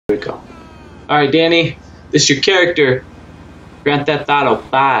Alright, Danny, this is your character. Grand Theft Auto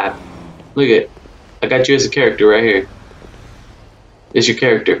 5. Look at it. I got you as a character right here. This is your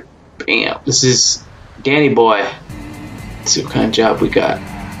character. Bam. This is Danny Boy. Let's see what kind of job we got.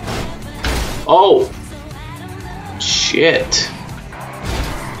 Oh! Shit.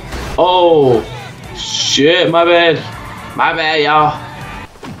 Oh! Shit, my bad. My bad, y'all.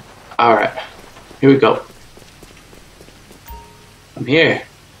 Alright. Here we go. I'm here.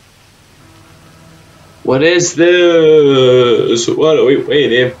 What is this? What are we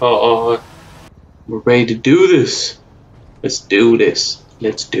waiting for? We're ready to do this. Let's do this.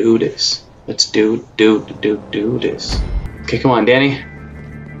 Let's do this. Let's do this. Okay, come on, Danny.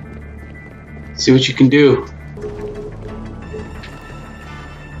 See what you can do.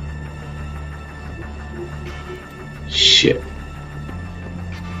 Shit.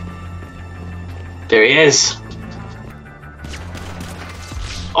 There he is.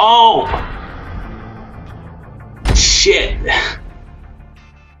 Oh! Shit.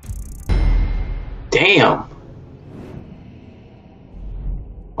 Damn.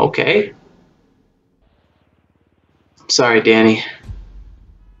 Okay. I'm sorry, Danny.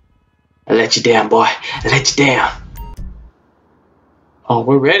 I let you down, boy. I let you down. Oh,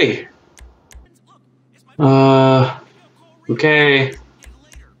 we're ready. Okay.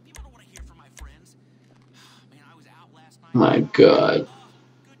 My God.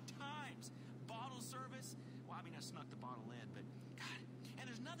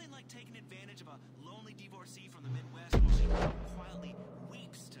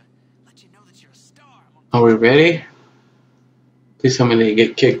 Are we ready? Please tell me they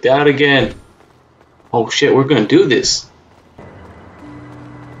get kicked out again. Oh shit, we're gonna do this.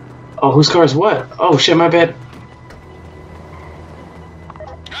 Oh, whose car is what? Oh shit, my bad.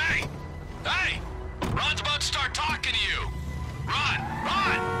 Hey! Hey! Ron's about to start talking to you! Ron!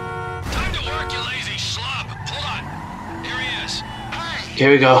 Ron! Time to work, you lazy schlub! Hold on! Here he is! Hey!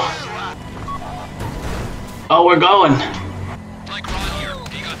 Here we go. Oh, we're going! Like Ron here.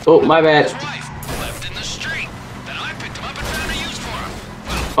 He got Oh, my bad. his wife left in the street. Then I picked him up and found a use for him.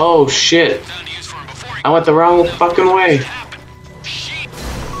 Well, Oh shit. found a use for him before he I went the wrong fucking way. happened. Shit!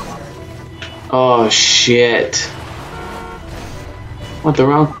 Oh shit. Went the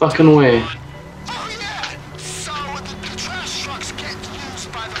wrong fucking way. Oh yeah! So the trash trucks get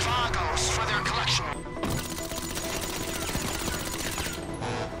used by the Vagos for their collection.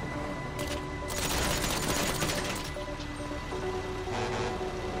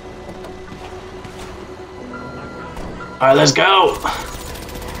 Alright, let's go.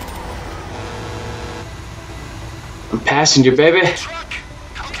 I'm passenger, baby. Truck?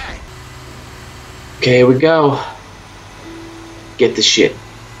 Okay. Okay, here we go. Get the shit.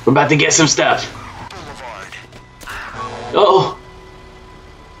 We're about to get some stuff. Boulevard. Oh.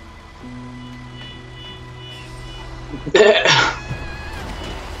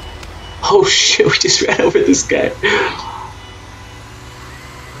 Oh shit, we just ran over this guy.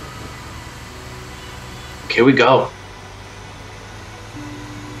 Okay, here we go.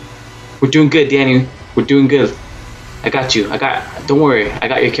 We're doing good, Danny. We're doing good. I got you. Don't worry. I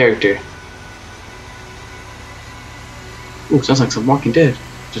got your character. Ooh, sounds like some Walking Dead.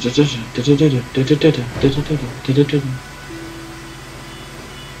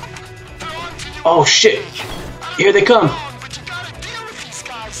 Oh shit! Here they come! But you gotta deal with these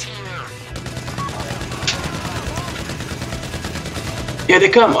guys here. Here they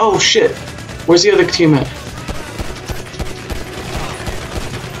come! Oh shit! Where's the other team at?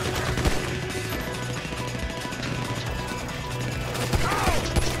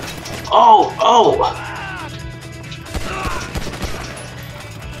 Oh! Oh!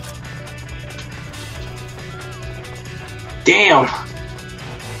 Damn!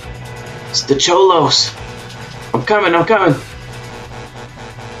 It's the Cholos! I'm coming, I'm coming!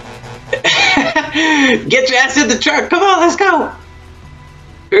 Get your ass in the truck! Come on, let's go!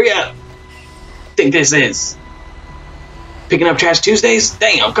 Hurry up! Think this is picking up trash Tuesdays?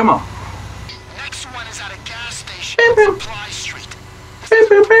 Damn, come on! Next one is at a gas station Boop, boop. on Supply Street. Boop,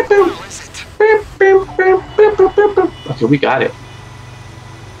 boop, boop, boop. How is it? Boop, boop, boop, boop, boop, boop, boop. Okay, we got it.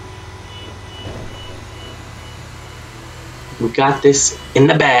 We got this in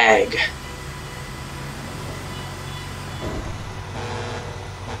the bag.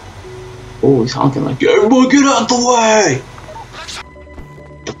 Oh, he's honking like, everyone get out the way!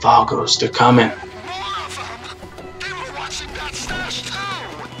 The Vagos, they're coming. More of them. They were watching that stash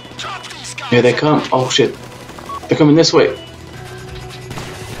too. Drop these guys. Here they come. Oh shit. They're coming this way.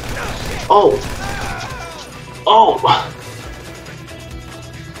 Oh! Oh!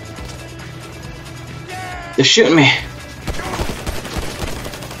 They're shooting me.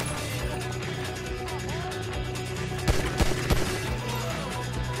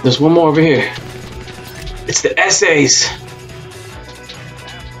 There's one more over here. It's the essays.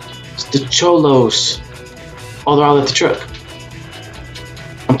 It's the cholos. Oh, they're all at the truck.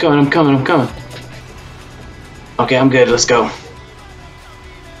 I'm coming. Okay, I'm good. Let's go.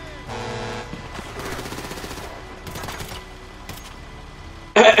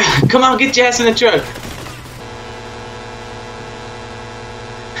 Come on, get your ass in the truck.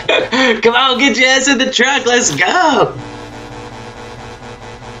 Come on, get your ass in the truck. Let's go.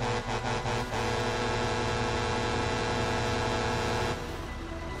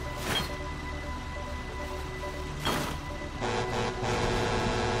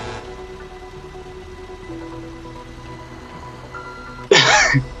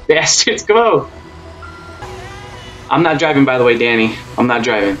 Bastards, come on. I'm not driving, by the way, Danny. I'm not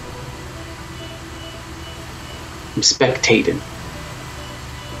driving. I'm spectating.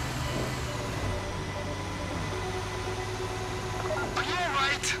 Are you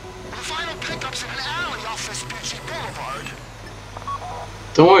alright? The final pickup's in an alley off Vespucci Boulevard.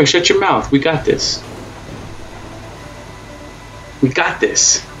 Don't worry, shut your mouth. We got this. We got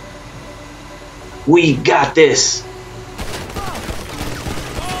this. We got this.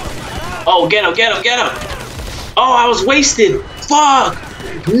 Oh, get him, get him, get him! Oh, I was wasted! Fuck!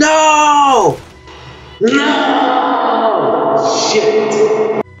 No! No! Shit!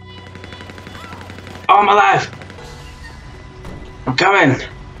 Oh, I'm alive! I'm coming!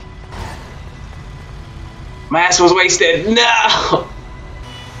 My ass was wasted! No!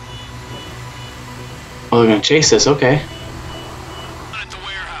 Oh, they're gonna chase us, okay. At the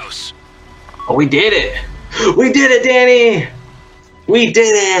warehouse. Oh, we did it! We did it, Danny! We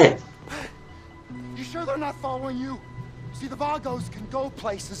did it! You sure they're not following you? See, the Vagos can go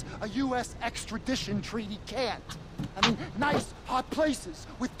places a U.S. extradition treaty can't. I mean, nice, hot places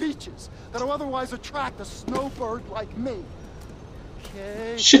with beaches that'll otherwise attract a snowbird like me.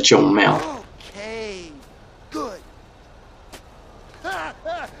 Okay. Shut your mouth. Okay. Good.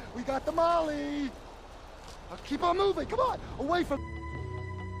 We got the Molly. Now keep on moving. Come on. Away from...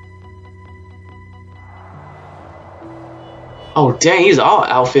 Oh, dang, he's all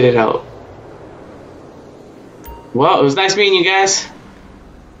outfitted out. Well, it was nice meeting you guys.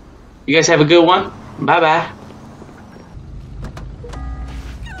 You guys have a good one. Bye-bye.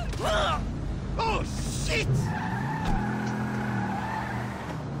 Oh, shit!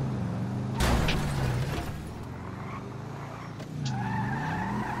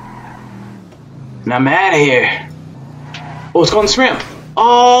 And I'm out of here. Oh, it's going to shrimp.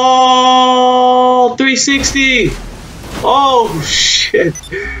 Oh, 360. Oh, shit.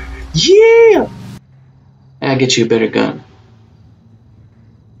 Yeah. I gotta get you a better gun.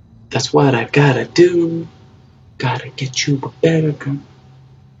 That's what I gotta do. Gotta get you a better gun.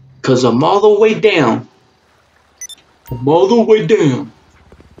 Cause I'm all the way down. I'm all the way down.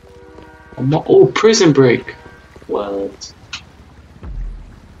 Oh, prison break. What?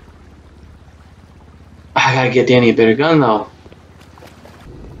 I gotta get Danny a better gun though.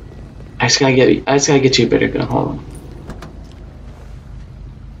 I just gotta get you a better gun. Hold on.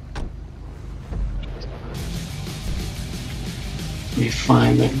 Let me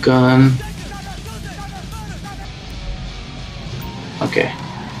find the gun. Okay.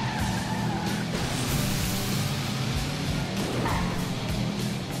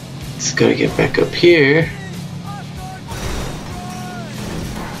 Just gotta get back up here.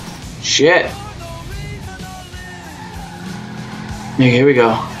 Shit. Okay, here we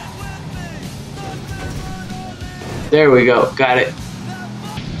go. There we go. Got it.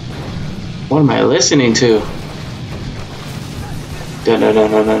 What am I listening to? Da da da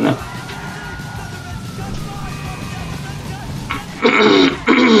da da da.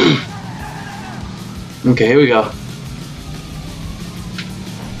 Okay, here we go.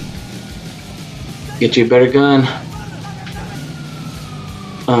 Get you a better gun.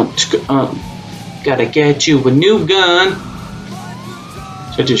 Gotta get you a new gun.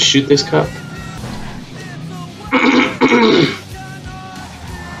 Should I just shoot this cup?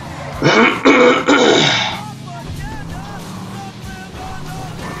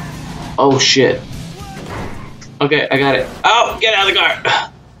 Oh shit. Okay, I got it. Oh, get out of the car.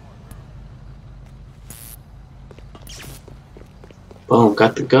 Boom,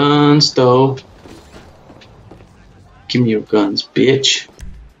 got the guns though. Give me your guns, bitch.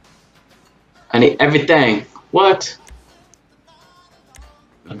 I need everything. What?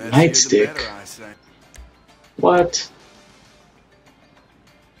 A nightstick. What?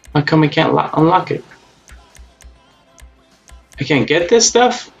 How come I can't unlock it? I can't get this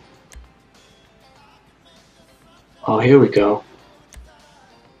stuff? Oh, here we go.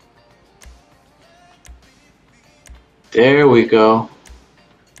 There we go.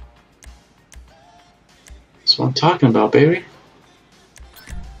 I'm talking about, baby.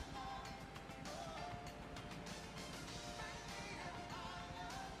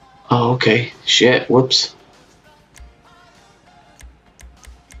 Oh, okay. Shit. Whoops.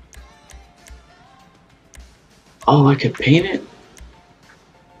 Oh, I could paint it?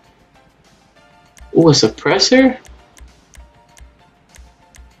 Ooh, a suppressor?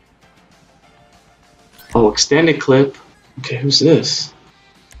 Oh, extended clip. Okay, who's this?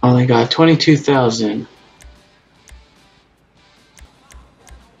 Only got 22,000.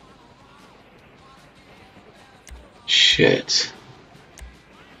 Shit.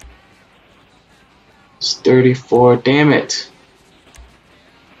 It's 34. Damn it.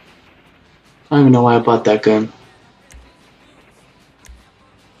 I don't even know why I bought that gun.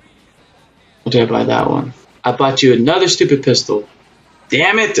 Or did I buy that one? I bought you another stupid pistol.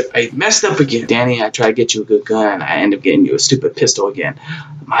 Damn it! I messed up again. Danny, I tried to get you a good gun. I end up getting you a stupid pistol again.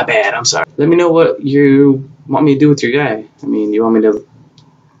 My bad, I'm sorry. Let me know what you want me to do with your guy. I mean, you want me to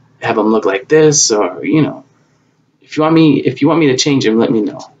have him look like this, or, you know, if you want me to change him, let me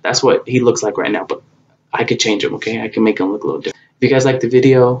know. That's what he looks like right now, but I could change him, okay? I can make him look a little different. If you guys like the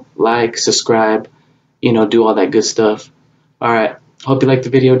video, like, subscribe, you know, do all that good stuff. Alright, hope you liked the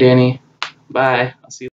video, Danny. Bye. I'll see you.